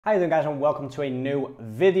How you doing, guys, and welcome to a new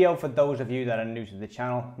video. For those of you that are new to the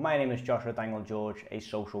channel, my name is Joshua Dangle George, a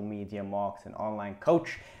social media marketing online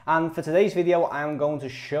coach, and for today's video I'm going to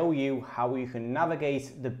show you how you can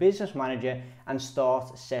navigate the Business Manager and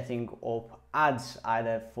start setting up ads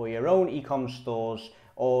either for your own e-com stores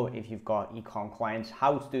or if you've got e-com clients,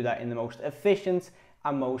 how to do that in the most efficient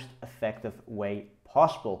and most effective way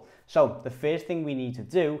possible. So the first thing we need to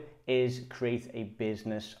do is create a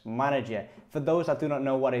business manager. For those that do not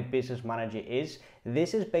know what a business manager is,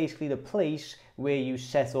 this is basically the place where you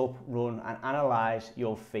set up, run and analyze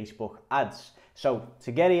your Facebook ads. So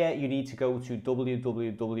to get here, you need to go to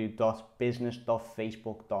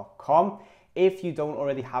www.business.facebook.com. If you don't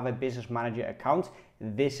already have a business manager account,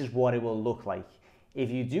 this is what it will look like. If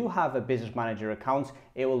you do have a business manager account,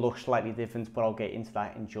 it will look slightly different, but I'll get into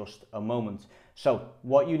that in just a moment. So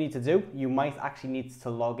what you need to do, you might actually need to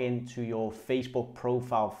log into your Facebook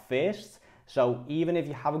profile first. So even if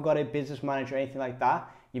you haven't got a business manager or anything like that,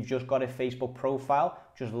 you've just got a Facebook profile,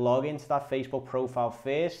 just log into that Facebook profile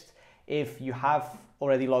first. If you have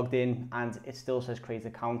already logged in and it still says create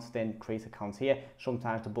account, then create account here.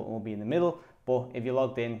 Sometimes the button will be in the middle, but if you're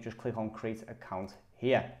logged in, just click on create account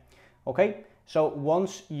here. Okay, so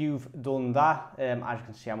once you've done that, as you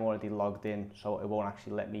can see, I'm already logged in, so it won't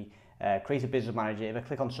actually let me create a business manager. If I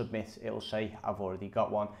click on submit, it'll say I've already got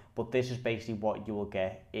one, but this is basically what you will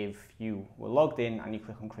get if you were logged in and you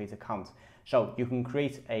click on create account. So you can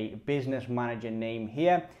create a business manager name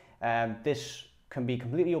here. This can be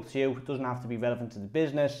completely up to you. It doesn't have to be relevant to the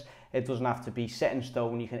business. It doesn't have to be set in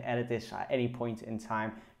stone. You can edit this at any point in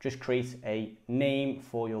time. Just create a name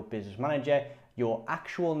for your business manager, your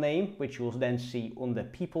actual name, which you will then see under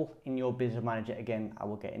people in your business manager. Again, I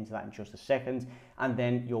will get into that in just a second. And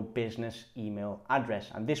then your business email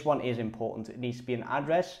address. And this one is important. It needs to be an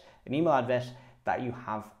address, an email address that you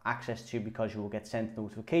have access to, because you will get sent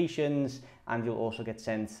notifications and you'll also get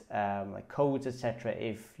sent like codes, etc.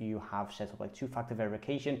 if you have set up like two-factor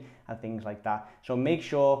verification and things like that. So make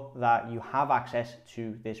sure that you have access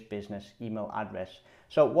to this business email address.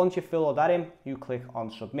 So once you fill all that in, you click on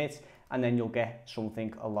submit, and then you'll get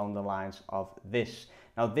something along the lines of this.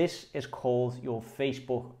 Now this is called your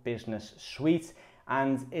Facebook Business Suite,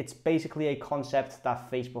 and it's basically a concept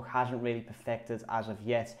that Facebook hasn't really perfected as of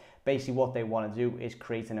yet. Basically what they want to do is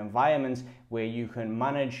create an environment where you can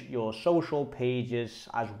manage your social pages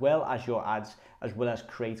as well as your ads, as well as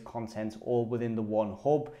create content all within the one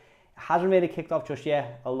hub. It hasn't really kicked off just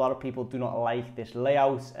yet. A lot of people do not like this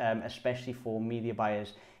layout, especially for media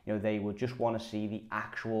buyers. You know, they would just want to see the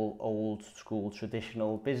actual old school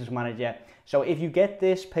traditional business manager. So if you get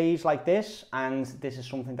this page like this and this is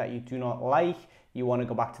something that you do not like, you want to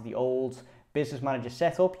go back to the old business manager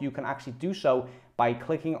setup, you can actually do so by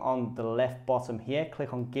clicking on the left bottom here,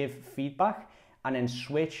 click on give feedback, and then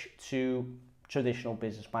switch to traditional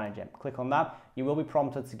business manager. Click on that. You will be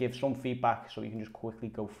prompted to give some feedback, so you can just quickly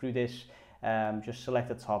go through this. Just select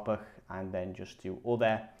a topic and then just do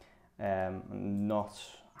other. Not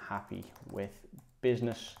happy with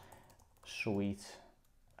business suite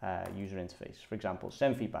user interface, for example,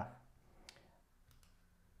 send feedback.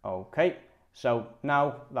 Okay, so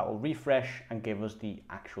now that will refresh and give us the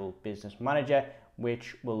actual business manager,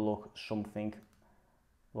 which will look something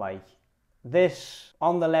like this.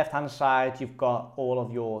 On the left hand side, you've got all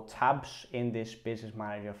of your tabs in this business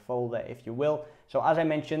manager folder, if you will. So as I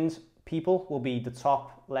mentioned, people will be the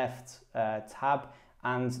top left tab,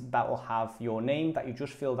 and that will have your name that you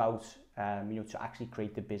just filled out to actually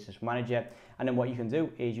create the business manager. And then what you can do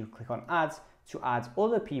is you click on add to add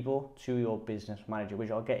other people to your business manager, which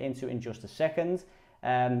I'll get into in just a second.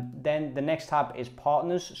 Then the next tab is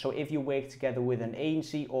partners. So if you work together with an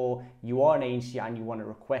agency, or you are an agency and you want to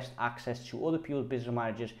request access to other people's business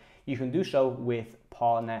managers, you can do so with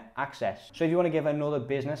partner access. So if you want to give another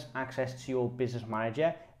business access to your business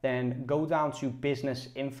manager, then go down to business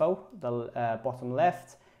info, the bottom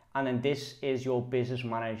left, and then this is your business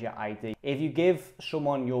manager ID. If you give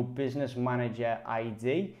someone your business manager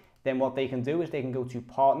ID, then what they can do is they can go to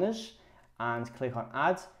partners and click on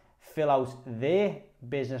add, fill out their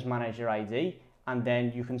business manager ID, and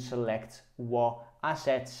then you can select what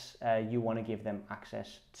assets you want to give them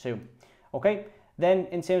access to. Okay, then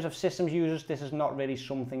in terms of systems users, this is not really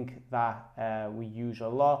something that we use a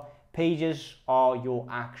lot. Pages are your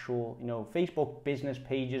actual, Facebook business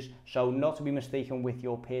pages. So not to be mistaken with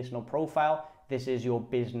your personal profile, this is your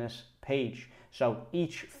business page. So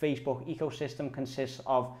each Facebook ecosystem consists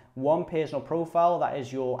of one personal profile, that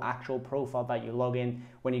is your actual profile that you log in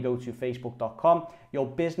when you go to facebook.com. Your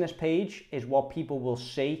business page is what people will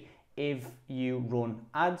see if you run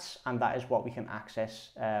ads, and that is what we can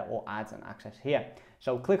access or add and access here.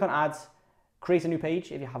 So click on ads, create a new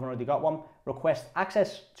page if you haven't already got one, request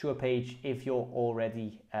access to a page if you're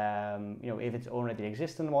already, if it's already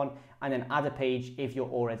existing one, and then add a page if you're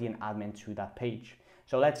already an admin to that page.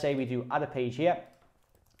 So let's say we do add a page here.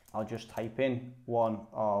 I'll just type in one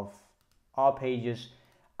of our pages,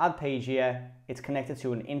 add page here. It's connected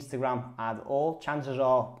to an Instagram ad all. Chances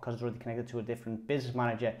are, because it's already connected to a different business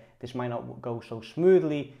manager, this might not go so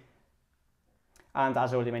smoothly. And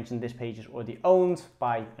as I already mentioned, this page is already owned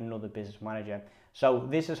by another business manager. So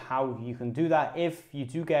this is how you can do that. If you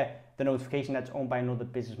do get the notification that's owned by another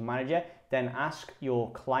business manager, then ask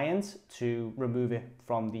your client to remove it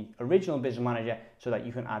from the original business manager so that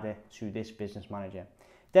you can add it to this business manager.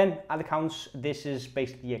 Then ad accounts, this is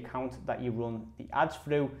basically the account that you run the ads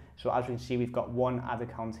through. So as we can see, we've got one ad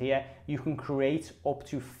account here. You can create up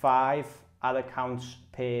to 5 ad accounts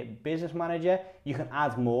per business manager. You can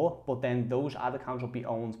add more, but then those ad accounts will be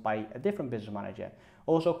owned by a different business manager.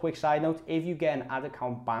 Also, quick side note, if you get an ad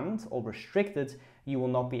account banned or restricted, you will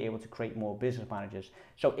not be able to create more business managers.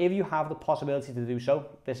 So if you have the possibility to do so,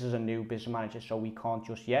 this is a new business manager, so we can't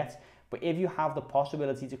just yet. But if you have the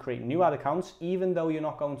possibility to create new ad accounts, even though you're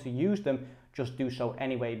not going to use them, just do so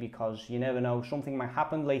anyway, because you never know, something might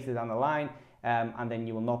happen later down the line, and then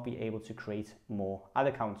you will not be able to create more ad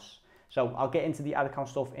accounts. So I'll get into the ad account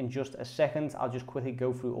stuff in just a second. I'll just quickly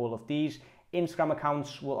go through all of these. Instagram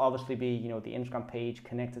accounts will obviously be, the Instagram page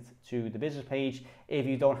connected to the business page. If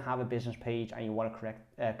you don't have a business page and you want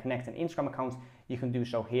to connect an Instagram account, you can do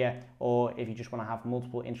so here. Or if you just want to have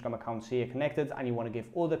multiple Instagram accounts here connected and you want to give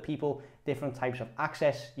other people different types of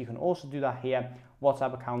access, you can also do that here.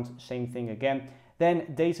 WhatsApp account, same thing again.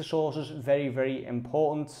 Then data sources, very, very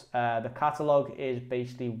important. The catalog is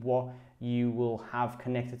basically what you will have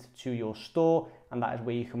connected to your store, and that is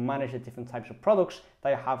where you can manage the different types of products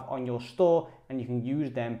that you have on your store, and you can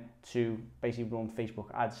use them to basically run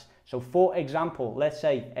Facebook ads. So for example, let's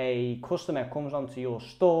say a customer comes onto your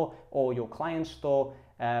store or your client's store,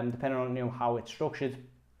 depending on how it's structured,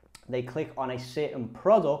 they click on a certain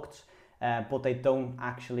product, but they don't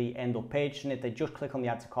actually end up purchasing it. They just click on the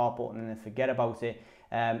add to cart button and then forget about it.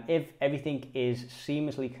 If everything is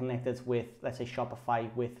seamlessly connected with, let's say,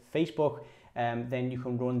 Shopify with Facebook, then you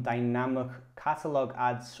can run dynamic catalog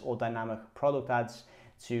ads or dynamic product ads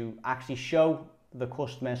to actually show the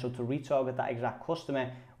customer, so to retarget that exact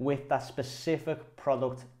customer with that specific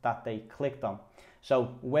product that they clicked on.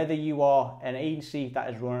 So whether you are an agency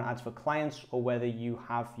that is running ads for clients or whether you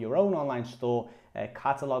have your own online store,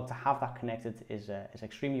 catalog, to have that connected is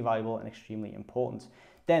extremely valuable and extremely important.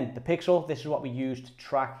 Then the pixel, this is what we use to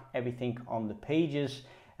track everything on the pages.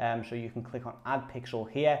 So you can click on add pixel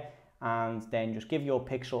here and then just give your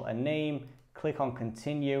pixel a name, click on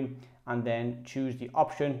continue, and then choose the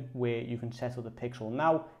option where you can set up the pixel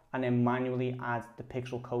now and then manually add the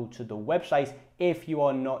pixel code to the website if you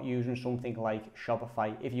are not using something like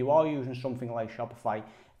Shopify. If you are using something like Shopify,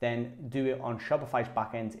 then do it on Shopify's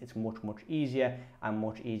backend. It's much, much easier and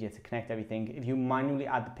much easier to connect everything. If you manually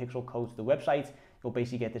add the pixel code to the website, you'll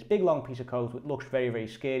basically get this big long piece of code which looks very, very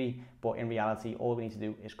scary, but in reality, all we need to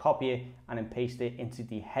do is copy it and then paste it into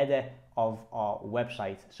the header of our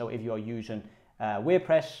website. So if you're using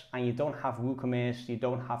WordPress and you don't have WooCommerce, you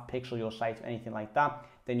don't have Pixel your site or anything like that,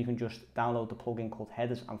 then you can just download the plugin called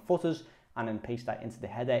Headers and Footers and then paste that into the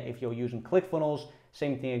header. If you're using ClickFunnels,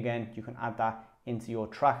 same thing again, you can add that into your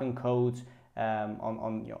tracking codes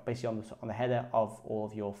basically on the header of all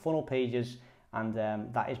of your funnel pages, and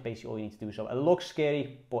that is basically all you need to do. So it looks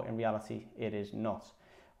scary, but in reality it is not.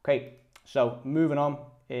 Okay, so moving on,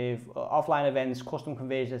 if offline events, custom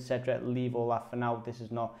conversions, etc., leave all that for now. This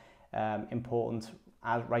is not important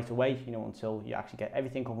as right away, until you actually get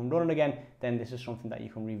everything up and running again. Then this is something that you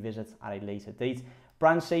can revisit at a later date.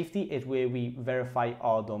 Brand safety is where we verify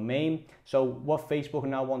our domain. So what Facebook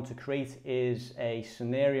now want to create is a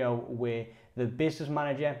scenario where the business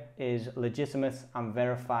manager is legitimate and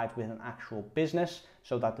verified with an actual business,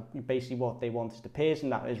 so that basically what they want is the person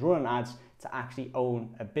that is running ads to actually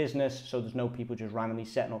own a business. So there's no people just randomly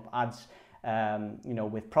setting up ads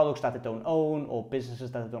with products that they don't own or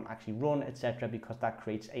businesses that they don't actually run, etc., because that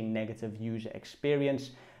creates a negative user experience.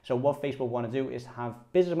 So what Facebook want to do is have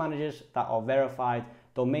business managers that are verified,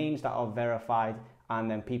 domains that are verified, and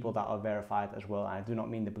then people that are verified as well. And I do not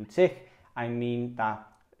mean the blue tick, I mean that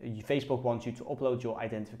Facebook wants you to upload your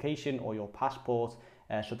identification or your passport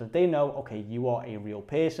so that they know, okay, you are a real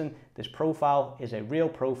person. This profile is a real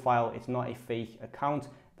profile. It's not a fake account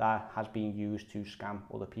that has been used to scam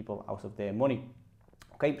other people out of their money.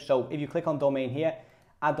 Okay, so if you click on domain here,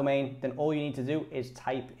 add domain, then all you need to do is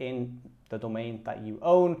type in the domain that you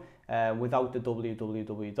own without the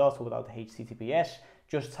www dot or without the HTTPS.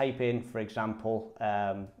 just type in, for example,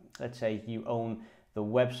 let's say you own the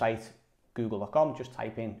website google.com, just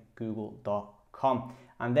type in google.com,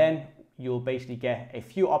 and then you'll basically get a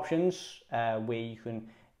few options where you can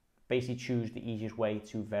basically choose the easiest way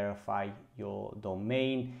to verify your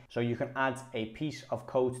domain. So you can add a piece of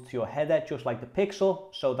code to your header, just like the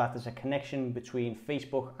pixel, so that there's a connection between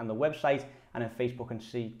Facebook and the website, and then Facebook can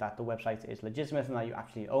see that the website is legitimate and that you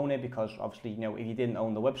actually own it, because obviously, if you didn't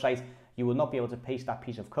own the website, you will not be able to paste that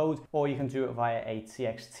piece of code, or you can do it via a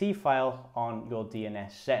TXT file on your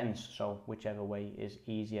DNS settings, so whichever way is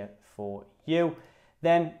easier for you.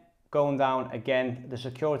 Then going down again, the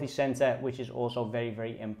security center, which is also very,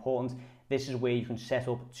 very important. This is where you can set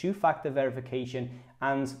up two-factor verification,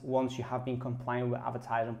 and once you have been complying with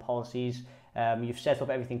advertising policies, you've set up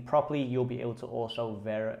everything properly, you'll be able to also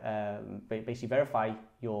basically verify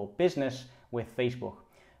your business with Facebook.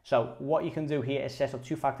 So what you can do here is set up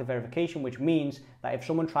two-factor verification, which means that if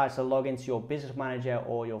someone tries to log into your business manager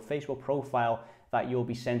or your Facebook profile, that you'll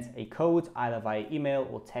be sent a code either via email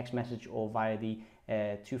or text message or via the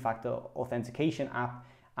two-factor authentication app,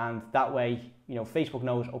 and that way Facebook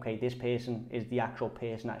knows, okay, this person is the actual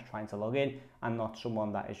person that's trying to log in and not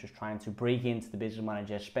someone that is just trying to break into the business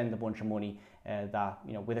manager, spend a bunch of money that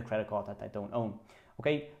with a credit card that they don't own.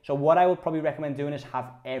 Okay, so what I would probably recommend doing is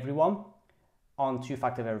have everyone on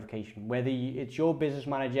two-factor verification, whether it's your business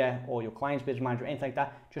manager or your client's business manager or anything like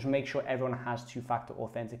that. Just make sure everyone has two-factor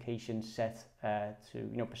authentication set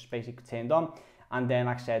to basically turned on. And then,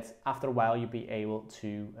 like I said, after a while, you'll be able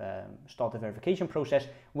to start the verification process,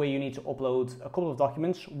 where you need to upload a couple of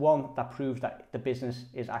documents. One, that proves that the business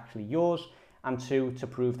is actually yours, and two, to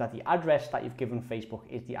prove that the address that you've given Facebook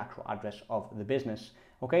is the actual address of the business.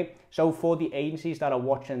 Okay, so for the agencies that are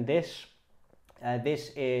watching this,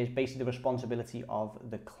 this is basically the responsibility of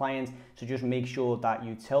the client. So just make sure that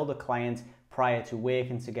you tell the client prior to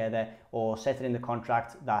working together, or set it in the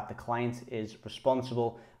contract, that the client is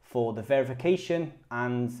responsible for the verification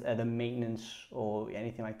and the maintenance or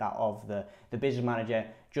anything like that of the business manager,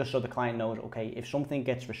 just so the client knows, okay, if something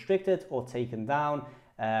gets restricted or taken down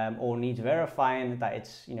or needs verifying, that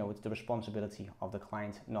it's it's the responsibility of the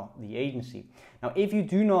client, not the agency. Now, if you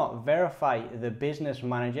do not verify the business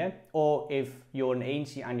manager, or if you're an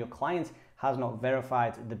agency and your client has not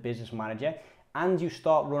verified the business manager, and you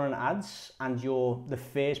start running ads and you're the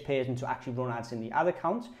first person to actually run ads in the ad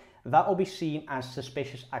account, that will be seen as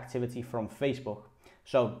suspicious activity from Facebook.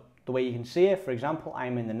 So the way you can see it, for example,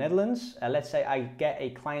 I'm in the Netherlands. Let's say I get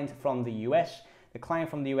a client from the US. The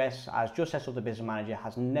client from the US has just set up the business manager,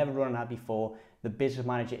 has never run an ad before. The business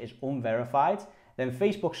manager is unverified. Then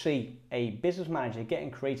Facebook see a business manager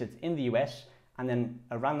getting created in the US, and then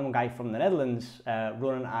a random guy from the Netherlands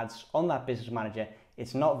running ads on that business manager.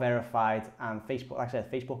 It's not verified, and Facebook, like I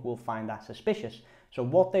said, Facebook will find that suspicious. So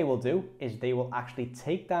what they will do is they will actually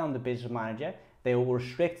take down the business manager, they will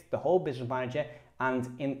restrict the whole business manager, and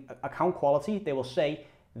in account quality, they will say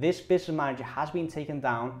this business manager has been taken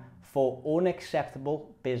down for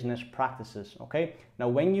unacceptable business practices. Okay, now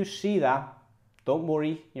when you see that, don't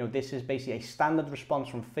worry, this is basically a standard response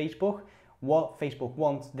from Facebook. What Facebook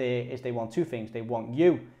wants there is they want two things. They want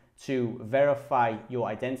you to verify your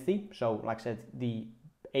identity. So like I said, the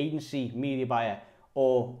agency, media buyer,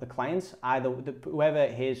 or the clients, either whoever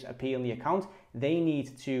is appealing the account, they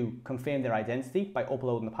need to confirm their identity by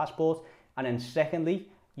uploading the passport. And then secondly,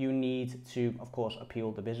 you need to, of course,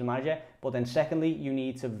 appeal the business manager. But then secondly, you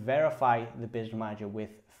need to verify the business manager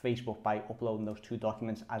with Facebook by uploading those two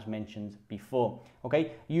documents as mentioned before.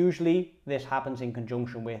 Okay, usually this happens in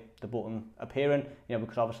conjunction with the button appearing,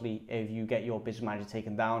 because obviously if you get your business manager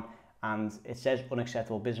taken down and it says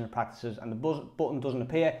unacceptable business practices and the button doesn't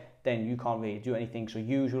appear, then you can't really do anything. So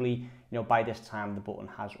usually, by this time the button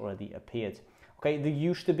has already appeared. Okay, there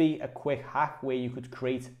used to be a quick hack where you could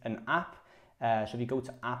create an app. So if you go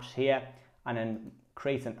to apps here and then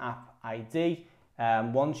create an app ID,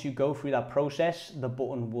 once you go through that process, the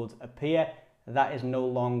button would appear. That is no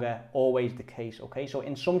longer always the case. Okay, so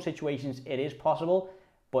in some situations it is possible,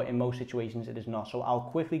 but in most situations it is not. So I'll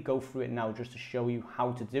quickly go through it now just to show you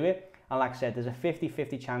how to do it. And like I said, there's a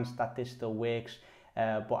 50-50 chance that this still works,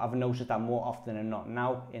 but I've noticed that more often than not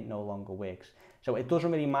now it no longer works. So it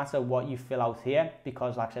doesn't really matter what you fill out here,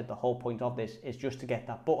 because like I said, the whole point of this is just to get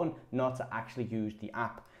that button, not to actually use the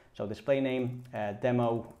app. So display name,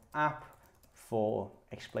 demo app for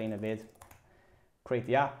explain a vid, create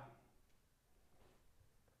the app.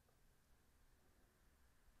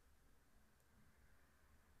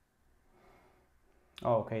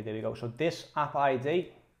 Okay, there we go. So this app ID,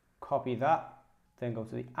 copy that, then go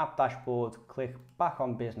to the app dashboard, click back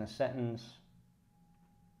on business settings.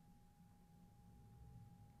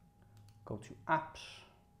 go to apps.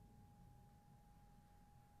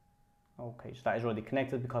 Okay, so that is already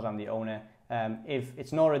connected because I'm the owner. If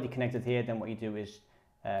it's not already connected here, then what you do is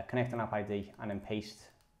connect an app ID and then paste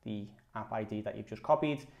the app ID that you've just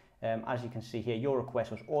copied. As you can see here, your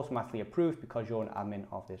request was automatically approved because you're an admin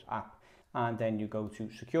of this app. And then you go to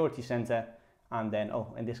Security Center, and then,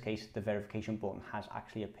 oh, in this case, the verification button has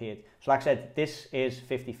actually appeared. So like I said, this is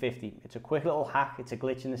 50-50. It's a quick little hack, it's a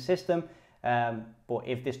glitch in the system. But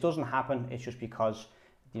if this doesn't happen, it's just because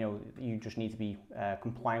you just need to be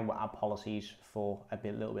compliant with our policies for a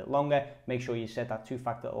little bit longer. Make sure you set that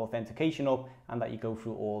two-factor authentication up and that you go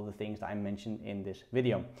through all the things that I mentioned in this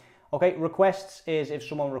video. Okay, requests is if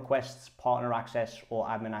someone requests partner access or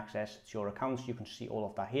admin access to your accounts. You can see all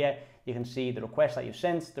of that here. You can see the request that you've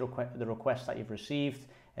sent, the request that you've received,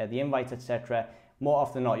 the invites, etc. More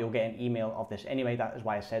often than not, you'll get an email of this anyway. That is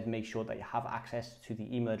why I said make sure that you have access to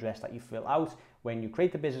the email address that you fill out when you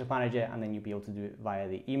create the business manager, and then you'll be able to do it via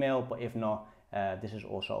the email. But if not, this is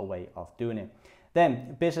also a way of doing it.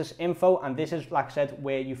 Then business info, and this is, like I said,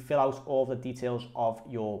 where you fill out all the details of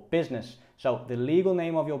your business. So the legal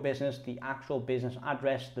name of your business, the actual business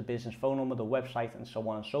address, the business phone number, the website, and so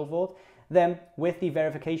on and so forth. Then with the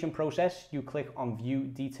verification process, you click on view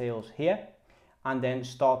details here and then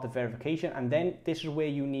start the verification. And then this is where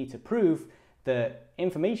you need to prove the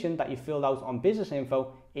information that you filled out on business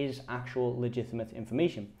info is actual legitimate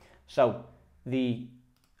information. So the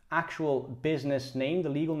actual business name, the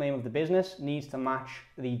legal name of the business, needs to match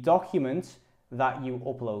the document that you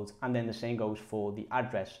upload, and then the same goes for the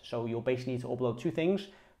address. So you'll basically need to upload two things: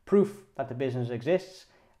 proof that the business exists,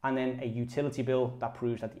 and then a utility bill that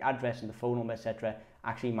proves that the address and the phone number, etc.,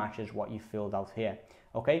 actually matches what you filled out here.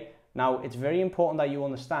 Okay, now it's very important that you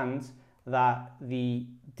understand that the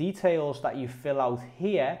details that you fill out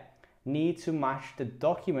here need to match the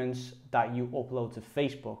documents that you upload to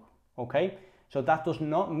Facebook. Okay, so that does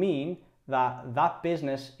not mean that that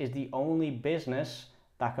business is the only business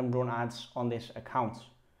that can run ads on this account.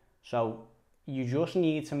 So you just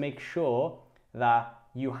need to make sure that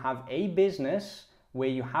you have a business where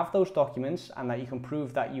you have those documents and that you can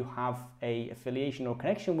prove that you have a affiliation or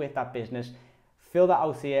connection with that business. Fill that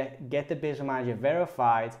out here, get the business manager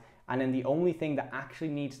verified, and then the only thing that actually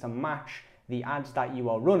needs to match the ads that you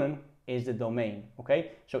are running is the domain.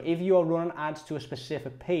 Okay, so if you are running ads to a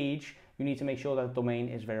specific page, you need to make sure that the domain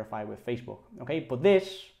is verified with Facebook. Okay, but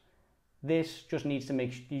this just needs to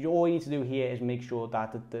make sure, all you need to do here is make sure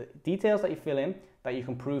that the details that you fill in, that you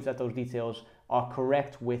can prove that those details are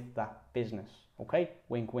correct with that business. Okay,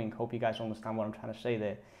 wink wink. Hope you guys understand what I'm trying to say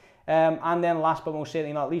there. And then last but most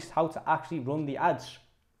certainly not least, how to actually run the ads.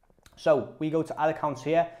 So we go to ad accounts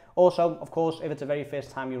here. Also, of course, if it's the very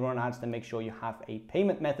first time you run ads, then make sure you have a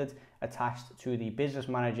payment method attached to the business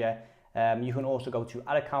manager. You can also go to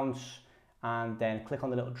ad accounts and then click on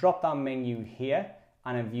the little drop down menu here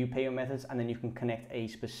and then view payment methods, and then you can connect a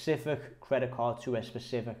specific credit card to a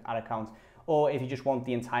specific ad account. Or if you just want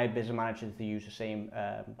the entire business manager to use the same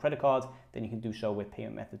credit card, then you can do so with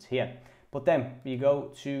payment methods here. But then you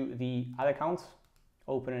go to the ad account,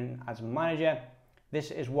 opening as manager. This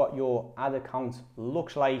is what your ad account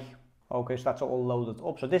looks like. Okay, so that's all loaded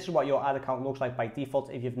up. So this is what your ad account looks like by default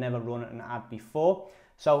if you've never run an ad before.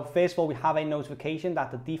 So first of all, we have a notification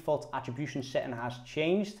that the default attribution setting has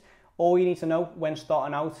changed. All you need to know when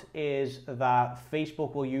starting out is that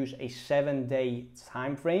Facebook will use a 7-day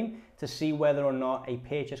time frame to see whether or not a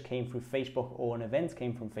purchase came through Facebook or an event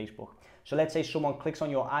came from Facebook. So let's say someone clicks on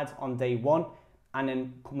your ad on day 1 and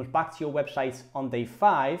then comes back to your website on day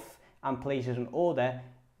 5 and places an order.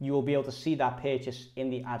 You will be able to see that purchase in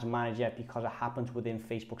the ads manager because it happens within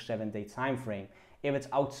Facebook's 7-day time frame. If it's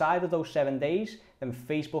outside of those 7 days, then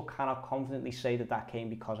Facebook cannot confidently say that that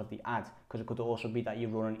came because of the ad, because it could also be that you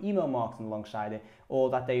run an email marketing alongside it,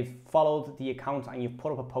 or that they've followed the account and you've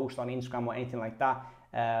put up a post on Instagram or anything like that,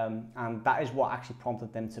 and that is what actually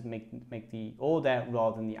prompted them to make the order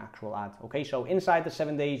rather than the actual ad. Okay, so inside the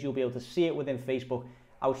 7 days, you'll be able to see it within Facebook.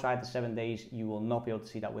 Outside the 7 days, you will not be able to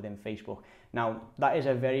see that within Facebook. Now, that is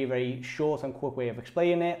a very, very short and quick way of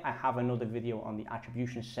explaining it. I have another video on the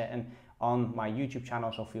attribution setting on my YouTube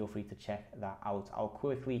channel, so feel free to check that out. I'll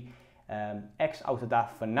quickly X out of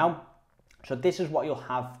that for now. So this is what you'll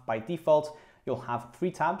have by default. You'll have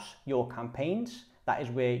 3 tabs: your campaigns, that is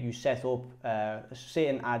where you set up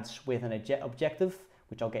certain ads with an objective,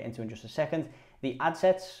 which I'll get into in just a second. The ad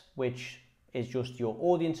sets, which is just your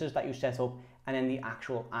audiences that you set up, and then the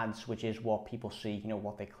actual ads, which is what people see, you know,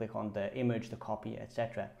 what they click on, the image, the copy,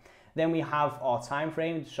 etc. Then we have our time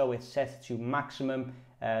frame, so it's set to maximum.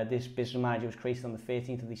 This business manager was created on the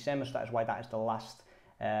 13th of December, so that is why that is the last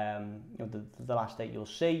the last date you'll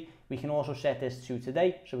see. We can also set this to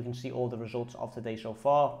today, so we can see all the results of today so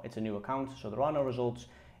far. It's a new account, so there are no results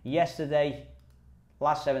yesterday,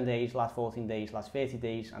 last 7 days, last 14 days, last 30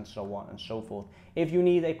 days, and so on and so forth. If you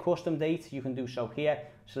need a custom date, you can do so here.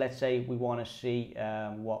 So let's say we want to see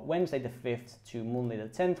what Wednesday the 5th to Monday the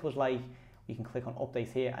 10th was like. We can click on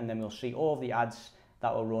update here, and then we'll see all of the ads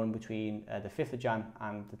that will run between the 5th of Jan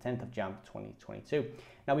and the 10th of Jan 2022.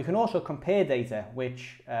 Now we can also compare data,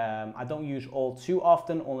 which I don't use all too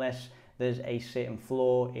often unless there's a certain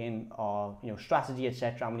flaw in our strategy,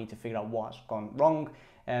 etc., and we need to figure out what's gone wrong.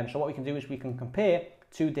 So what we can do is we can compare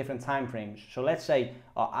two different time frames. So let's say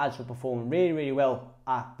our ads were performing really, really well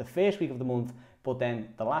at the first week of the month, but then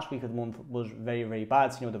the last week of the month was very, very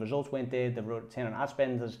bad. The results weren't there, the return on ad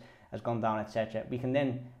spend has gone down, etc. We can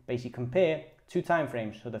then basically compare two time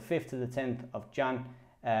frames, so the 5th to the 10th of Jan,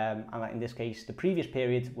 and in this case the previous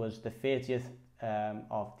period was the 30th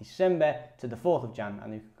of December to the 4th of Jan,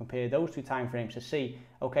 and you can compare those two time frames to see,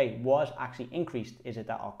 okay, what has actually increased? Is it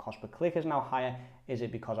that our cost per click is now higher? Is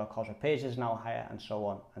it because our cost per page is now higher, and so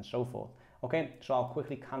on and so forth? Okay, so I'll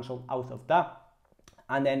quickly cancel out of that,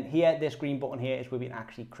 and then here, this green button here is where we can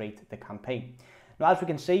actually create the campaign. Now, as we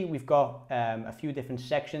can see, we've got a few different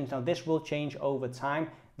sections. Now, this will change over time.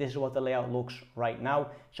 This is what the layout looks right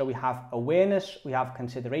now. So we have awareness, we have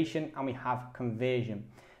consideration, and we have conversion.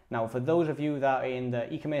 Now, for those of you that are in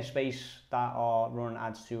the e-commerce space that are running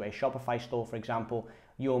ads to a Shopify store, for example,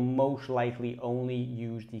 you'll most likely only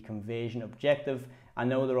use the conversion objective. I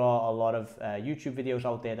know there are a lot of YouTube videos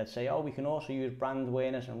out there that say, oh, we can also use brand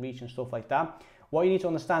awareness and reach and stuff like that. What you need to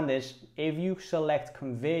understand is if you select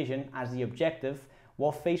conversion as the objective,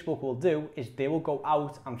 what Facebook will do is they will go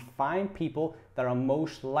out and find people that are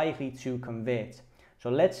most likely to convert. So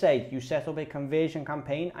let's say you set up a conversion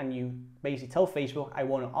campaign and you basically tell Facebook, I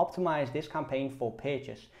want to optimize this campaign for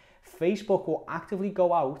purchase. Facebook will actively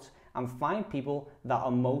go out and find people that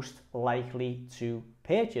are most likely to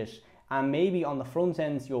purchase. And maybe on the front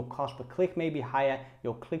end, your cost per click may be higher,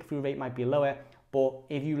 your click-through rate might be lower, but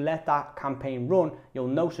if you let that campaign run, you'll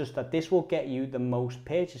notice that this will get you the most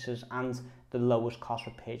purchases and the lowest cost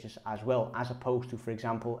per purchase as well, as opposed to, for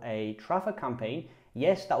example, a traffic campaign.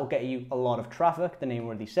 Yes, that will get you a lot of traffic, the name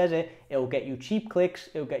already says it. It'll get you cheap clicks,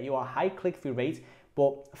 it'll get you a high click-through rate,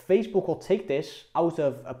 but Facebook will take this out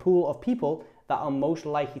of a pool of people that are most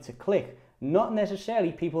likely to click, not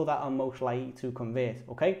necessarily people that are most likely to convert,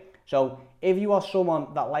 okay? So if you are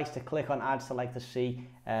someone that likes to click on ads to like to see,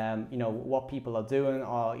 what people are doing,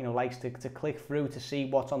 or likes to click through to see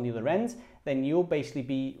what's on the other end, then you'll basically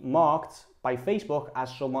be marked by Facebook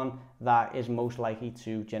as someone that is most likely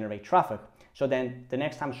to generate traffic. So then the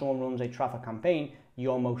next time someone runs a traffic campaign,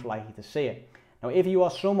 you're most likely to see it. Now, if you are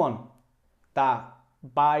someone that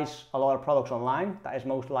buys a lot of products online, that is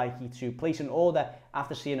most likely to place an order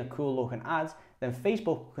after seeing a cool looking ad, then Facebook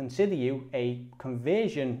will consider you a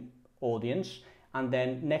conversion audience, and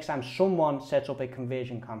then next time someone sets up a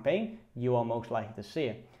conversion campaign, you are most likely to see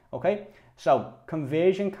it. Okay, so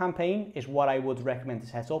conversion campaign is what I would recommend to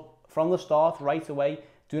set up from the start, right away.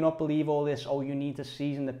 Do not believe all this, oh, you need to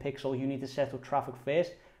season the pixel, you need to set up traffic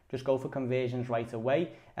first. Just go for conversions right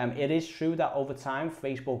away. It is true that over time,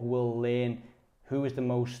 Facebook will learn who is the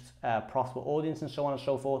most profitable audience and so on and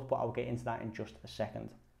so forth, but I'll get into that in just a second.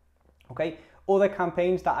 Okay, other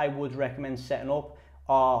campaigns that I would recommend setting up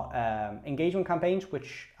are engagement campaigns,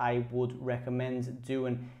 which I would recommend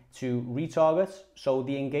doing to retarget. So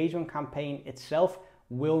the engagement campaign itself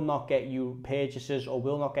will not get you purchases or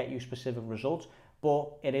will not get you specific results,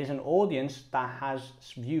 but it is an audience that has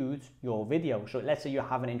viewed your video. So let's say you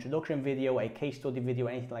have an introduction video, a case study video,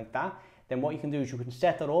 anything like that, then what you can do is you can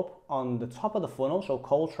set that up on the top of the funnel, so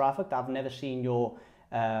cold traffic that have never seen your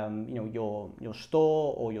your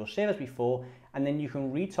store or your service before, and then you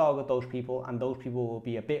can retarget those people, and those people will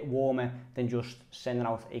be a bit warmer than just sending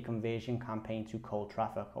out a conversion campaign to cold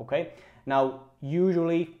traffic. Okay, now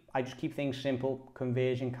usually I just keep things simple: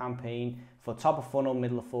 conversion campaign for top of funnel,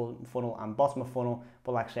 middle of funnel, and bottom of funnel.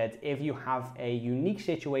 But like I said, if you have a unique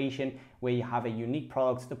situation where you have a unique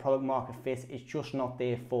product, the product market fit is just not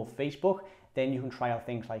there for Facebook, then you can try out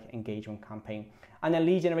things like engagement campaign. And then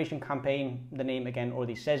lead generation campaign, the name again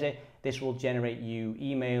already says it, this will generate you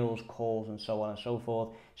emails, calls, and so on and so forth.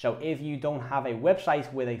 So if you don't have a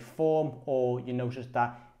website with a form, or you notice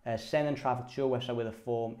that sending traffic to your website with a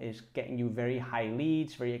form is getting you very high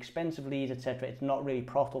leads, very expensive leads, etc., it's not really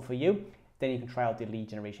profitable for you, then you can try out the lead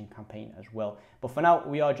generation campaign as well. But for now,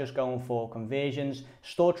 we are just going for conversions.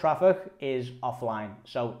 Store traffic is offline.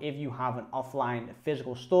 So if you have an offline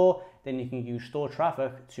physical store, then you can use store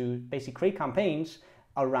traffic to basically create campaigns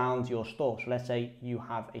around your store. So let's say you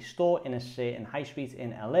have a store in a certain high street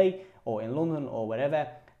in LA or in London or wherever,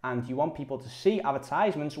 and you want people to see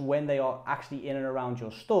advertisements when they are actually in and around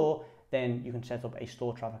your store, then you can set up a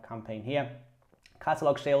store traffic campaign here.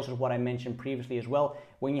 Catalog sales is what I mentioned previously as well.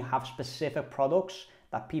 When you have specific products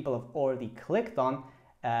that people have already clicked on,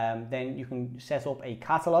 then you can set up a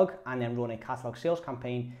catalog and then run a catalog sales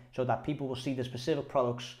campaign so that people will see the specific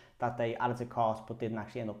products that they added to cart but didn't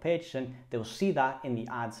actually end up purchasing. They will see that in the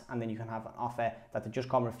ads, and then you can have an offer that they just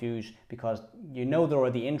can't refuse because you know they're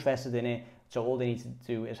already interested in it. So all they need to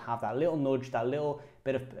do is have that little nudge, that little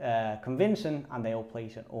bit of convincing, and they'll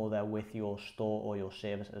place an order with your store or your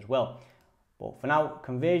service as well. But for now,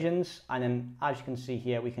 conversions, and then as you can see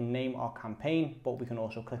here, we can name our campaign, but we can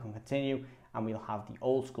also click on continue, and we'll have the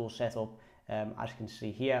old school setup, as you can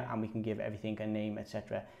see here, and we can give everything a name,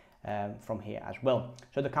 etc. From here as well.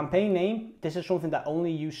 So the campaign name, this is something that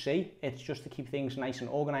only you see. It's just to keep things nice and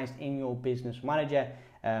organized in your business manager.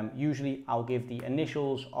 Usually I'll give the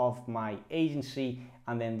initials of my agency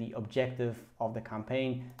and then the objective of the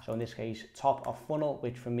campaign. So in this case, top of funnel,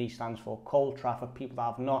 which for me stands for cold traffic, people that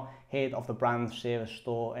have not heard of the brand, service,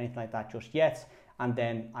 store, anything like that just yet. And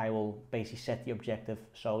then I will basically set the objective.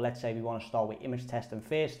 So let's say we want to start with image testing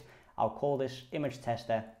first. I'll call this image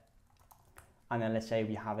tester. And then let's say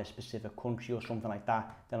we have a specific country or something like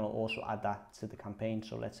that, then I'll also add that to the campaign.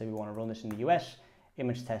 So let's say we want to run this in the US,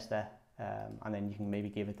 image tester, and then you can maybe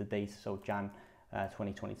give it the date, so Jan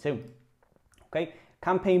 2022. Okay,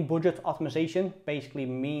 campaign budget optimization basically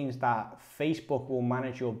means that Facebook will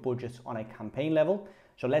manage your budget on a campaign level.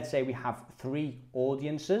 So let's say we have 3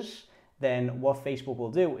 audiences, then what Facebook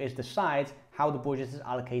will do is decide how the budget is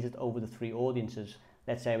allocated over the 3 audiences.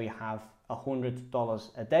 Let's say we have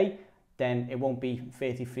 $100 a day, then it won't be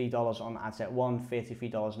 $33 on ad set 1,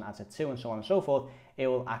 $33 on ad set 2, and so on and so forth. It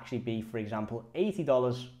will actually be, for example,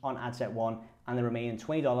 $80 on ad set 1 and the remaining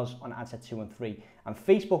 $20 on ad set 2 and 3. And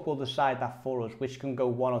Facebook will decide that for us, which can go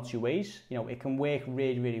one or two ways. You know, it can work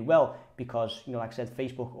really, really well because, you know, like I said,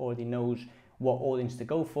 Facebook already knows what audience to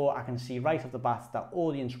go for. I can see right off the bat that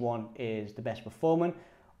audience 1 is the best performing.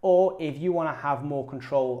 Or if you want to have more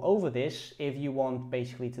control over this, if you want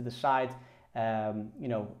basically to decide you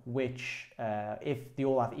know, which, if they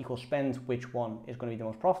all have equal spend, which one is going to be the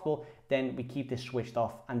most profitable, then we keep this switched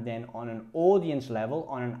off. And then on an audience level,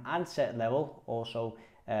 on an ad set level, also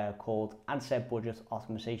called ad set budget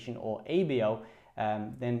optimization or ABO,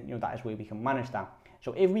 then, you know, that is where we can manage that.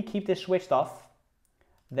 So if we keep this switched off,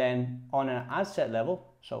 then on an ad set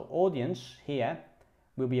level, so audience here,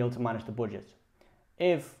 we'll be able to manage the budget.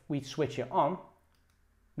 If we switch it on,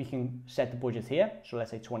 we can set the budget here. So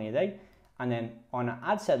let's say 20 a day. And then on an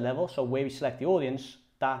ad set level, so where we select the audience,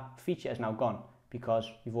 that feature is now gone because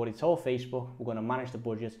we've already told Facebook we're going to manage the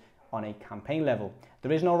budget on a campaign level.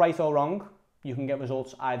 There is no right or wrong. You can get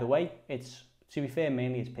results either way. It's, to be fair,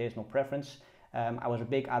 mainly it's personal preference. I was a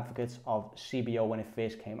big advocate of CBO when it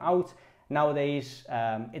first came out. Nowadays,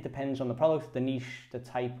 it depends on the product, the niche, the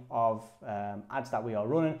type of ads that we are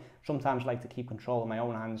running. Sometimes I like to keep control in my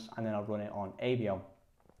own hands and then I'll run it on ABO.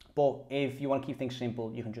 But if you want to keep things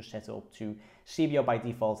simple, you can just set it up to CBO by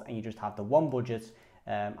default and you just have the one budget,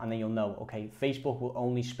 and then you'll know, okay, Facebook will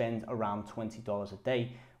only spend around $20 a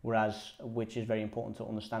day, whereas, which is very important to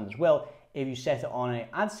understand as well, if you set it on an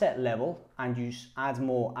ad set level and you add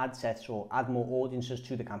more ad sets or add more audiences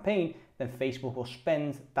to the campaign, then Facebook will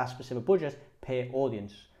spend that specific budget per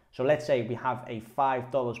audience. So let's say we have a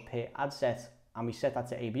 $5 per ad set and we set that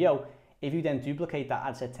to ABO. If you then duplicate that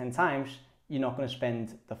ad set 10 times, you're not going to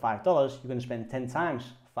spend the $5, you're going to spend 10 times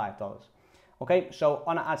 $5. Okay, so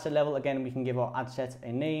on an ad set level, again, we can give our ad set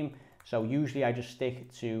a name. So usually I just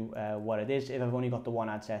stick to what it is. If I've only got the one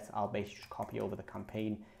ad set, I'll basically just copy over the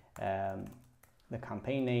campaign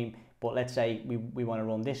name. But let's say we want to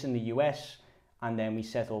run this in the US, and then we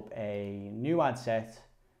set up a new ad set,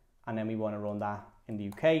 and then we want to run that in the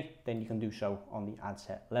UK, then you can do so on the ad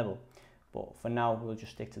set level. But for now, we'll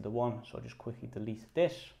just stick to the one. So I'll just quickly delete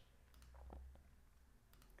this.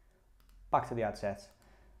 Back to the ad set.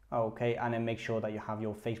 Okay, and then make sure that you have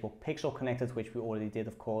your Facebook pixel connected, which we already did,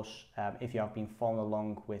 of course, if you have been following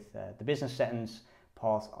along with the business settings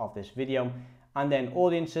part of this video. And then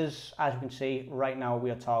audiences, as you can see, right now we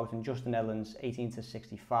are targeting just the Netherlands, 18 to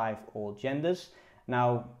 65, all genders.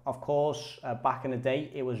 Now, of course, back in the day,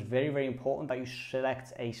 it was very, very important that you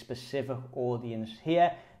select a specific audience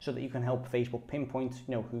here so that you can help Facebook pinpoint,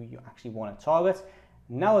 you know, who you actually want to target.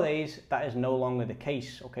 Nowadays, that is no longer the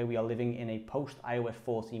case. Okay, we are living in a post-iOS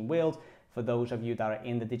 14 world. For those of you that are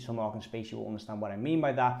in the digital marketing space, you will understand what I mean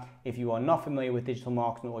by that. If you are not familiar with digital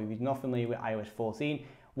marketing or if you're not familiar with iOS 14,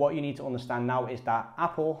 What you need to understand now is that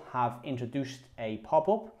Apple have introduced a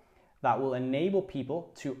pop-up that will enable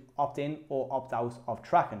people to opt in or opt out of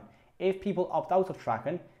tracking. If people opt out of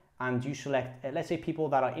tracking and you select, let's say people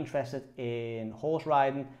that are interested in horse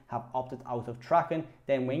riding have opted out of tracking,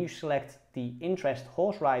 then when you select the interest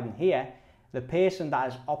horse riding here, the person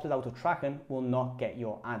that has opted out of tracking will not get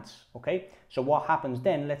your ads, okay? So what happens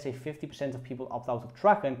then, let's say 50% of people opt out of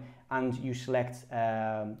tracking and you select,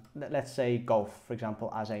 let's say golf, for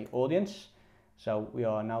example, as a audience. So we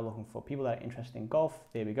are now looking for people that are interested in golf.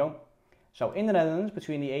 There we go. So in the Netherlands,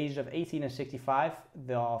 between the ages of 18 and 65,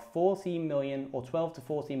 there are 14 million or 12 to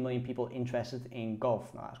 14 million people interested in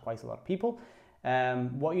golf. Now that's quite a lot of people.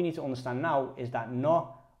 What you need to understand now is that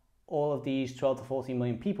not all of these 12 to 14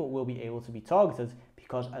 million people will be able to be targeted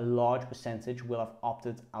because a large percentage will have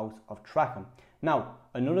opted out of tracking. Now,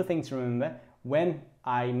 another thing to remember, when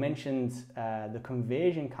I mentioned the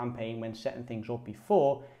conversion campaign when setting things up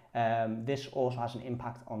before, this also has an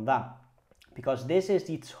impact on that because this is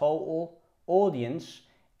the total audience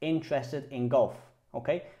interested in golf,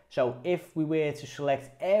 okay? So if we were to select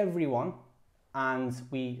everyone and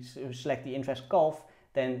we select the interest golf,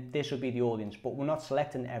 then this would be the audience, but we're not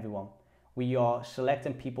selecting everyone. We are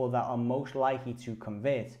selecting people that are most likely to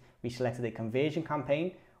convert. We selected a conversion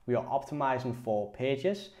campaign. We are optimizing for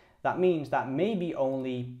pages. That means that maybe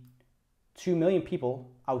only 2 million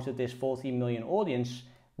people out of this 14 million audience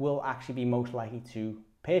will actually be most likely to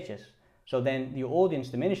purchase. So then the audience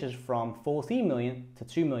diminishes from 14 million to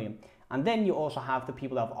 2 million. And then you also have the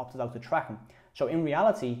people that have opted out of tracking. So in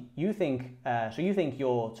reality, you think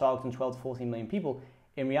you're targeting 12 to 14 million people.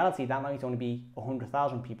 In reality, that might only be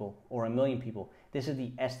 100,000 people or 1 million people. This is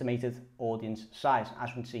the estimated audience size. As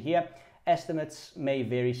you can see here, estimates may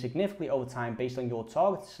vary significantly over time based on your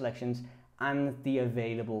target selections and the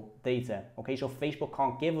available data. Okay, so Facebook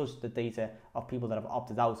can't give us the data of people that have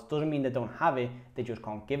opted out. Doesn't mean they don't have it, they just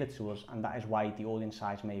can't give it to us, and that is why the audience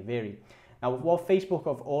size may vary. Now, what Facebook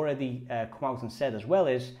have already come out and said as well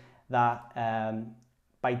is that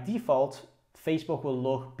by default, Facebook will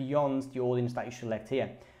look beyond the audience that you select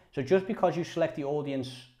here. So just because you select the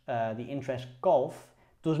audience, the interest golf,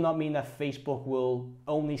 does not mean that Facebook will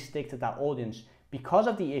only stick to that audience. Because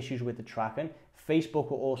of the issues with the tracking,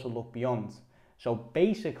 Facebook will also look beyond. So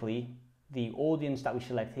basically, the audience that we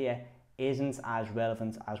select here isn't as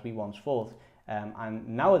relevant as we once thought. And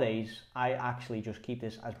nowadays, I actually just keep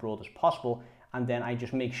this as broad as possible. And then I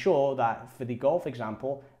just make sure that for the golf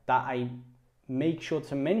example, that I make sure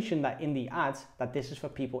to mention that in the ads that this is for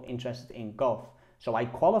people interested in golf. So I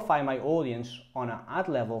qualify my audience on an ad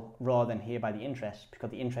level rather than here by the interest,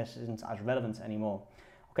 because the interest isn't as relevant anymore.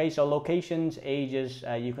 Okay, so locations, ages,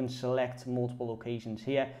 you can select multiple locations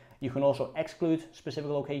here. You can also exclude specific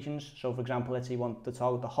locations. So for example, let's say you want to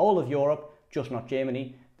target the whole of Europe, just not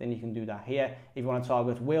Germany, then you can do that here. If you want to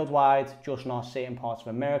target worldwide, just not certain parts of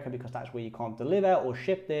America, because that's where you can't deliver or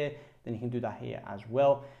ship there, then you can do that here as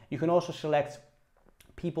well. You can also select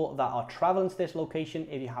people that are traveling to this location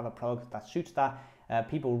if you have a product that suits that.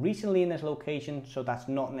 People recently in this location, so that's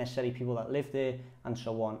not necessarily people that live there, and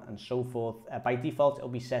so on and so forth. By default, it'll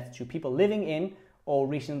be set to people living in or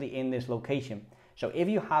recently in this location. So if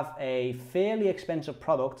you have a fairly expensive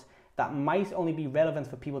product that might only be relevant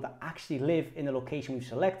for people that actually live in the location we've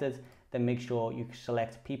selected, then make sure you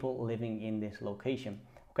select people living in this location.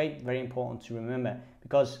 Okay, very important to remember,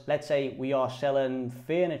 because let's say we are selling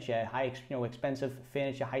furniture, expensive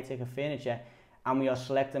furniture, high-ticket furniture, and we are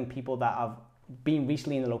selecting people that have been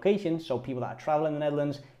recently in the location, so people that are traveling in the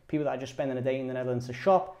Netherlands, people that are just spending a day in the Netherlands to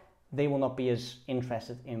shop, they will not be as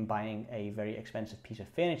interested in buying a very expensive piece of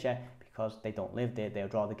furniture because they don't live there. They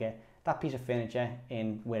would rather get that piece of furniture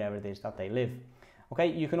in wherever it is that they live. Okay,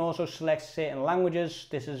 you can also select certain languages.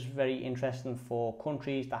 This is very interesting for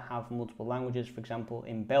countries that have multiple languages. For example,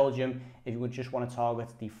 in Belgium, if you would just want to target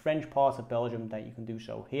the French part of Belgium, then you can do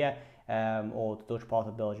so here, or the Dutch part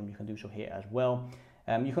of Belgium, you can do so here as well.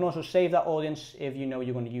 You can also save that audience if you know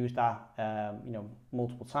you're going to use that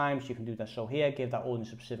multiple times. You can do that so here, give that audience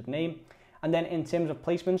a specific name. And then in terms of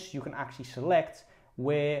placements, you can actually select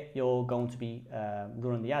where you're going to be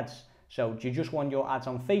running the ads. So do you just want your ads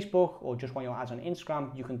on Facebook or just want your ads on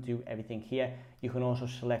Instagram? You can do everything here. You can also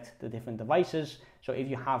select the different devices. So if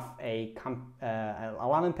you have a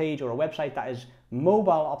landing page or a website that is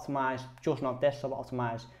mobile optimized, just not desktop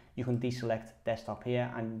optimized, you can deselect desktop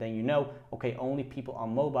here, and then you know, okay, only people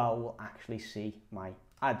on mobile will actually see my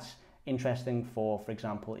ads. Interesting for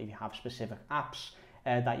example, if you have specific apps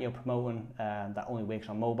that you're promoting that only works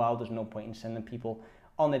on mobile, there's no point in sending people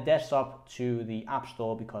on the desktop to the App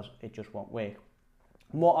Store because it just won't work.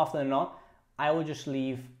 More often than not, I will just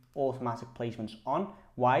leave automatic placements on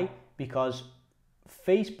Why? Because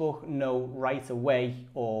Facebook know right away,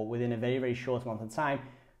 or within a very, very short amount of time,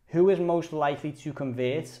 who is most likely to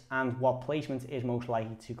convert and what placement is most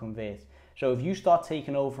likely to convert. So if you start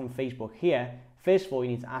taking over from Facebook here, first of all,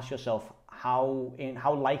 you need to ask yourself, how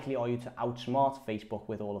likely are you to outsmart Facebook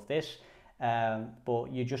with all of this?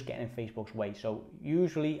 But you're just getting in Facebook's way. So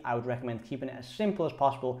usually I would recommend keeping it as simple as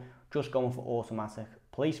possible, just going for automatic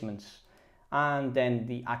placements. And then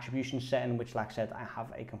the attribution setting, which like I said, I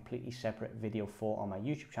have a completely separate video for on my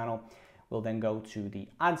YouTube channel. We'll then go to the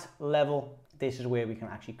ads level. This is where we can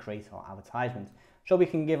actually create our advertisement. So we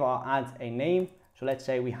can give our ad a name. So let's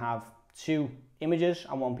say we have 2 images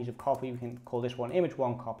and 1 piece of copy. We can call this one image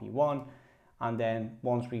 1, copy 1. And then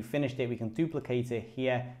once we've finished it, we can duplicate it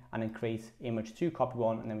here and then create image 2, copy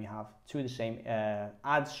 1. And then we have 2 of the same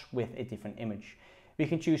ads with a different image. We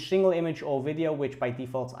can choose single image or video, which by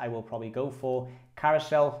default I will probably go for.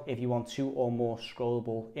 Carousel, if you want 2 or more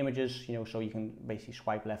scrollable images, so you can basically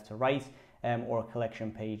swipe left to right, or a collection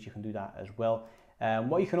page, you can do that as well.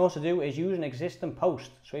 What you can also do is use an existing post.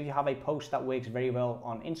 So if you have a post that works very well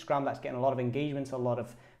on Instagram, that's getting a lot of engagement, a lot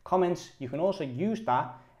of comments, you can also use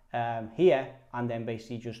that here and then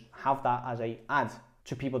basically just have that as a ad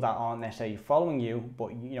to people that aren't necessarily following you, but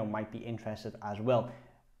might be interested as well.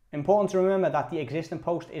 Important to remember that the existing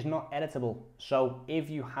post is not editable. So if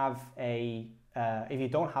you have if you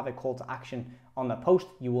don't have a call to action on the post,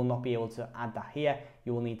 you will not be able to add that here.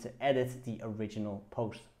 You will need to edit the original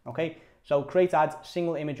post. Okay, so create ad,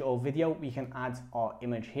 single image or video. We can add our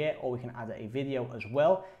image here, or we can add a video as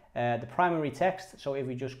well. The primary text, so if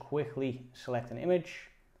we just quickly select an image,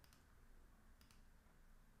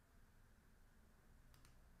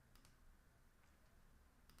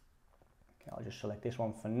 I'll just select this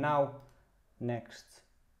one for now. Next,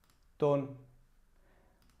 done.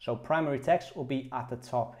 So primary text will be at the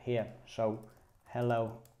top here. So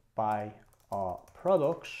hello, buy our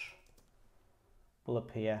products will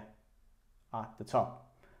appear at the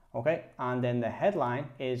top. Okay, and then the headline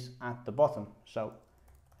is at the bottom. So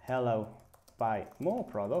hello, buy more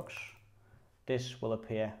products. This will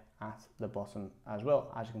appear at the bottom as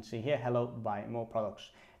well. As you can see here, hello, buy more products.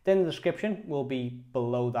 Then the description will be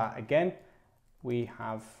below that again. We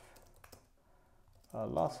have a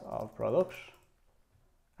lot of products.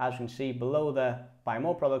 As you can see below the buy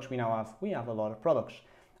more products, we have a lot of products.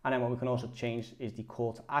 And then what we can also change is the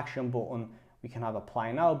call to action button. We can have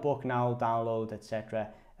apply now, book now, download, etc.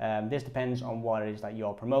 This depends on what it is that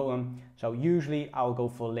you're promoting. So usually I'll go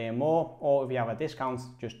for learn more, or if you have a discount,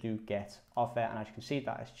 just do get offer. And as you can see,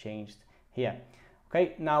 that has changed here.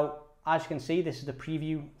 Okay, now as you can see, this is the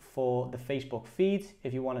preview for the Facebook feed.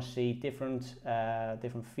 If you want to see different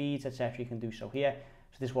feeds, etc., you can do so here.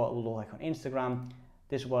 So this is what it will look like on Instagram.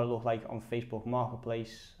 This is what it will look like on Facebook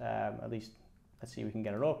Marketplace. At least, let's see if we can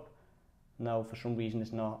get it up. No, for some reason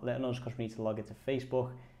it's not letting us because we need to log into Facebook.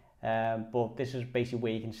 But this is basically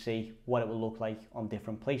where you can see what it will look like on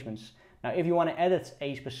different placements. Now, if you want to edit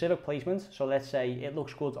a specific placement, so let's say it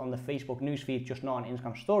looks good on the Facebook newsfeed, just not on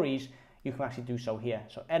Instagram stories, you can actually do so here.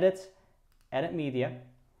 So edit media,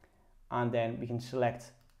 and then we can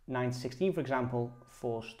select 9:16, for example,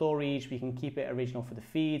 for stories. We can keep it original for the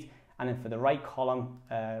feed, and then for the right column,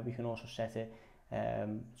 we can also set it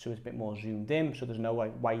so it's a bit more zoomed in, so there's no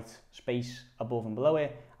white space above and below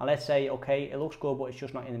it. And let's say, okay, it looks good, but it's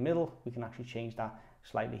just not in the middle. We can actually change that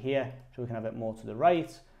slightly here, so we can have it more to the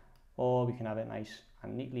right, or we can have it nice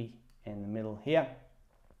and neatly in the middle here.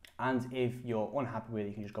 And if you're unhappy with it,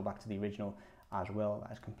 you can just go back to the original as well.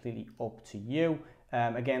 That's completely up to you.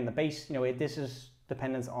 Again, the base, this is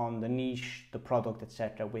dependent on the niche, the product,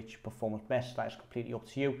 etc., which performs best. That is completely up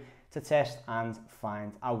to you to test and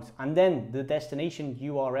find out. And then the destination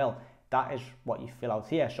URL, that is what you fill out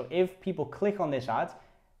here. So if people click on this ad,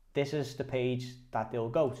 this is the page that they'll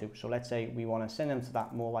go to. So let's say we want to send them to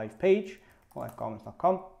that More Life page,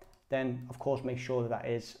 morelifegarments.com. Then of course make sure that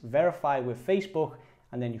is verified with Facebook,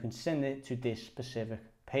 and then you can send it to this specific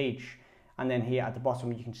page. And then here at the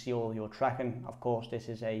bottom, you can see all your tracking. Of course, this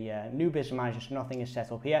is a new business manager, so nothing is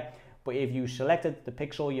set up here. But if you selected the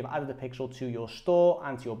pixel, you've added the pixel to your store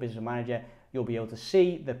and to your business manager, you'll be able to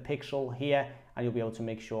see the pixel here, and you'll be able to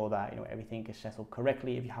make sure that everything is set up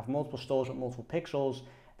correctly. If you have multiple stores with multiple pixels,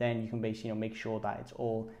 then you can basically make sure that it's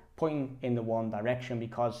all pointing in the one direction.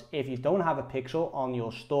 Because if you don't have a pixel on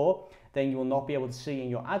your store, then you will not be able to see in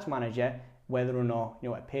your ads manager whether or not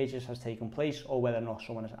a purchase has taken place, or whether or not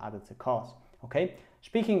someone has added to cart. Okay.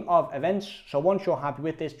 Speaking of events, so once you're happy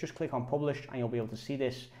with this, just click on publish, and you'll be able to see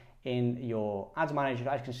this in your ads manager.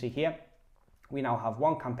 As you can see here, we now have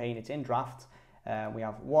one campaign, it's in draft. We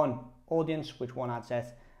have one audience with one ad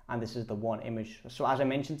set, and this is the one image. So as I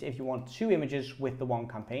mentioned, if you want 2 images with the one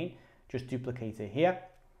campaign, just duplicate it here,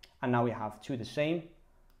 and now we have 2 the same.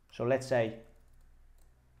 So let's say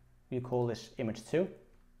we call this image 2,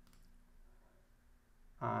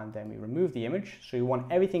 and then we remove the image. So you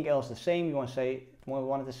want everything else the same. You want to say, we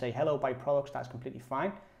wanted to say hello buy products, that's completely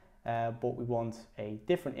fine, but we want a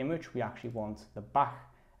different image. We actually want the back,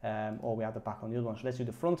 or we have the back on the other one. So let's do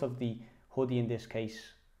the front of the hoodie in this case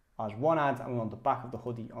as one ad, and we want the back of the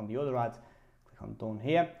hoodie on the other ad. Click on done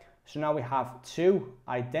here. So now we have 2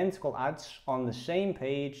 identical ads on the same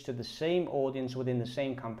page to the same audience within the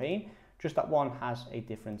same campaign, just that one has a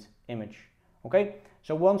different image. Okay,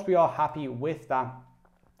 so once we are happy with that,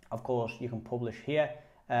 of course, you can publish here.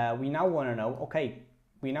 We now want to know, okay,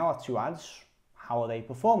 we now have 2 ads, how are they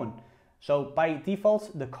performing? So by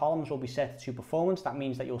default, the columns will be set to performance. That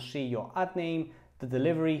means that you'll see your ad name, the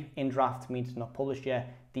delivery in draft means it's not published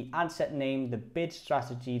yet, the ad set name, the bid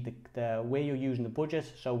strategy, the where you're using the budget.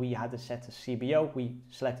 So we had to set to CBO. We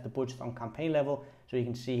selected the budget on campaign level. So you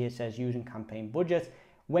can see here it says using campaign budget.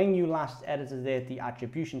 When you last edited it, the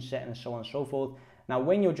attribution setting, and so on and so forth. Now,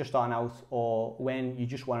 when you're just starting out, or when you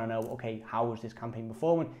just want to know, okay, how is this campaign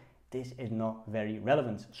performing? This is not very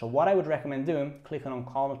relevant. So what I would recommend doing, clicking on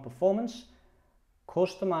columns performance,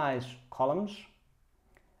 customize columns,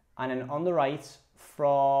 and then on the right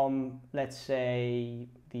from, let's say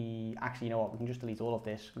actually, you know what, we can just delete all of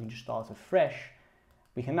this. We can just start afresh.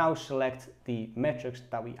 We can now select the metrics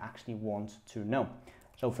that we actually want to know.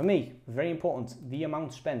 So for me, very important, the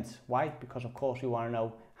amount spent. Why? Because of course we want to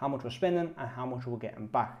know how much we're spending and how much we're getting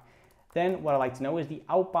back. Then what I like to know is the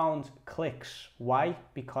outbound clicks. Why?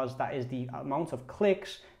 Because that is the amount of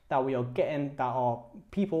clicks that we are getting, that are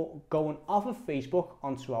people going off of Facebook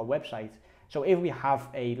onto our website. So if we have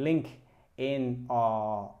a link in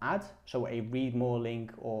our ad, so a read more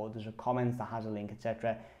link, or there's a comment that has a link,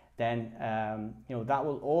 etc., then you know, that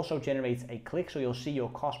will also generate a click. So you'll see your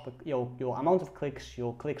cost, your amount of clicks,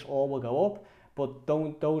 your clicks all will go up, but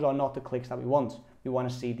those are not the clicks that we want. We want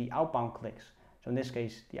to see the outbound clicks. So in this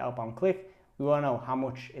case, the outbound click, we want to know how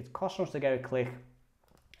much it costs us to get a click,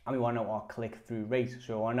 and we want to know our click-through rate.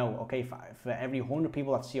 So we want to know, okay, for every 100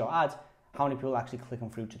 people that see our ad, how many people are actually clicking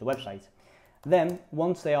through to the website. Then,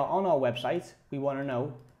 once they are on our website, we want to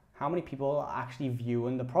know how many people are actually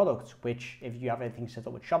viewing the product, which, if you have everything set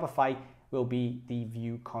up with Shopify, will be the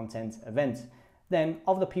view content event. Then,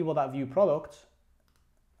 of the people that view product,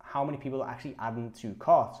 how many people are actually adding to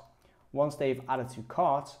cart? Once they've added to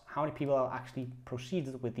cart, how many people are actually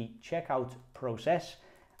proceeded with the checkout process?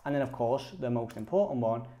 And then, of course, the most important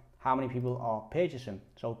one, how many people are purchasing?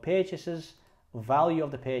 So purchases, value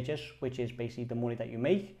of the purchase, which is basically the money that you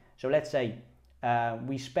make. So let's say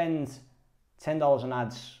we spend $10 on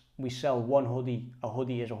ads, we sell one hoodie, a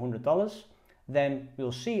hoodie is $100. Then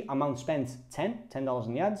we'll see amount spent $10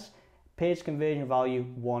 in the ads, page conversion value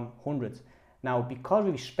 100. Now, because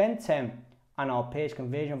we've spent 10 and our page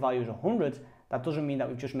conversion value is 100, that doesn't mean that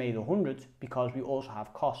we've just made 100, because we also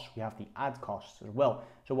have costs. We have the ad costs as well.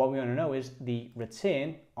 So what we want to know is the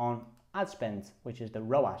return on ad spend, which is the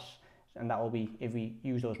ROAS. And that will be, if we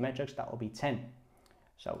use those metrics, that will be 10.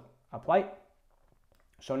 So apply.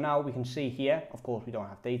 So now we can see here, of course we don't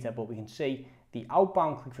have data, but we can see the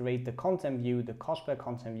outbound click-through rate, the content view, the cost per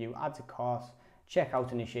content view, add to cart,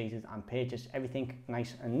 checkout initiated, and purchase, everything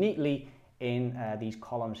nice and neatly in these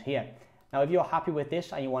columns here. Now, if you're happy with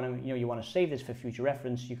this and you want to save this for future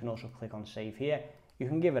reference, you can also click on save here. You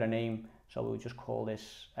can give it a name. So we'll just call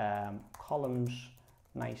this columns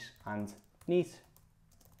nice and neat.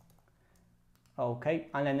 Okay,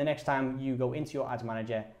 and then the next time you go into your ads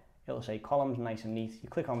manager, it'll say columns nice and neat. You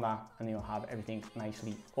click on that and you'll have everything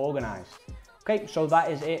nicely organized. Okay, so that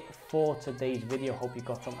is it for today's video. Hope you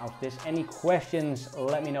got something out of this. Any questions,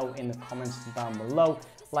 let me know in the comments down below.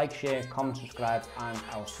 Like, share, comment, subscribe, and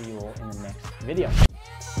I'll see you all in the next video.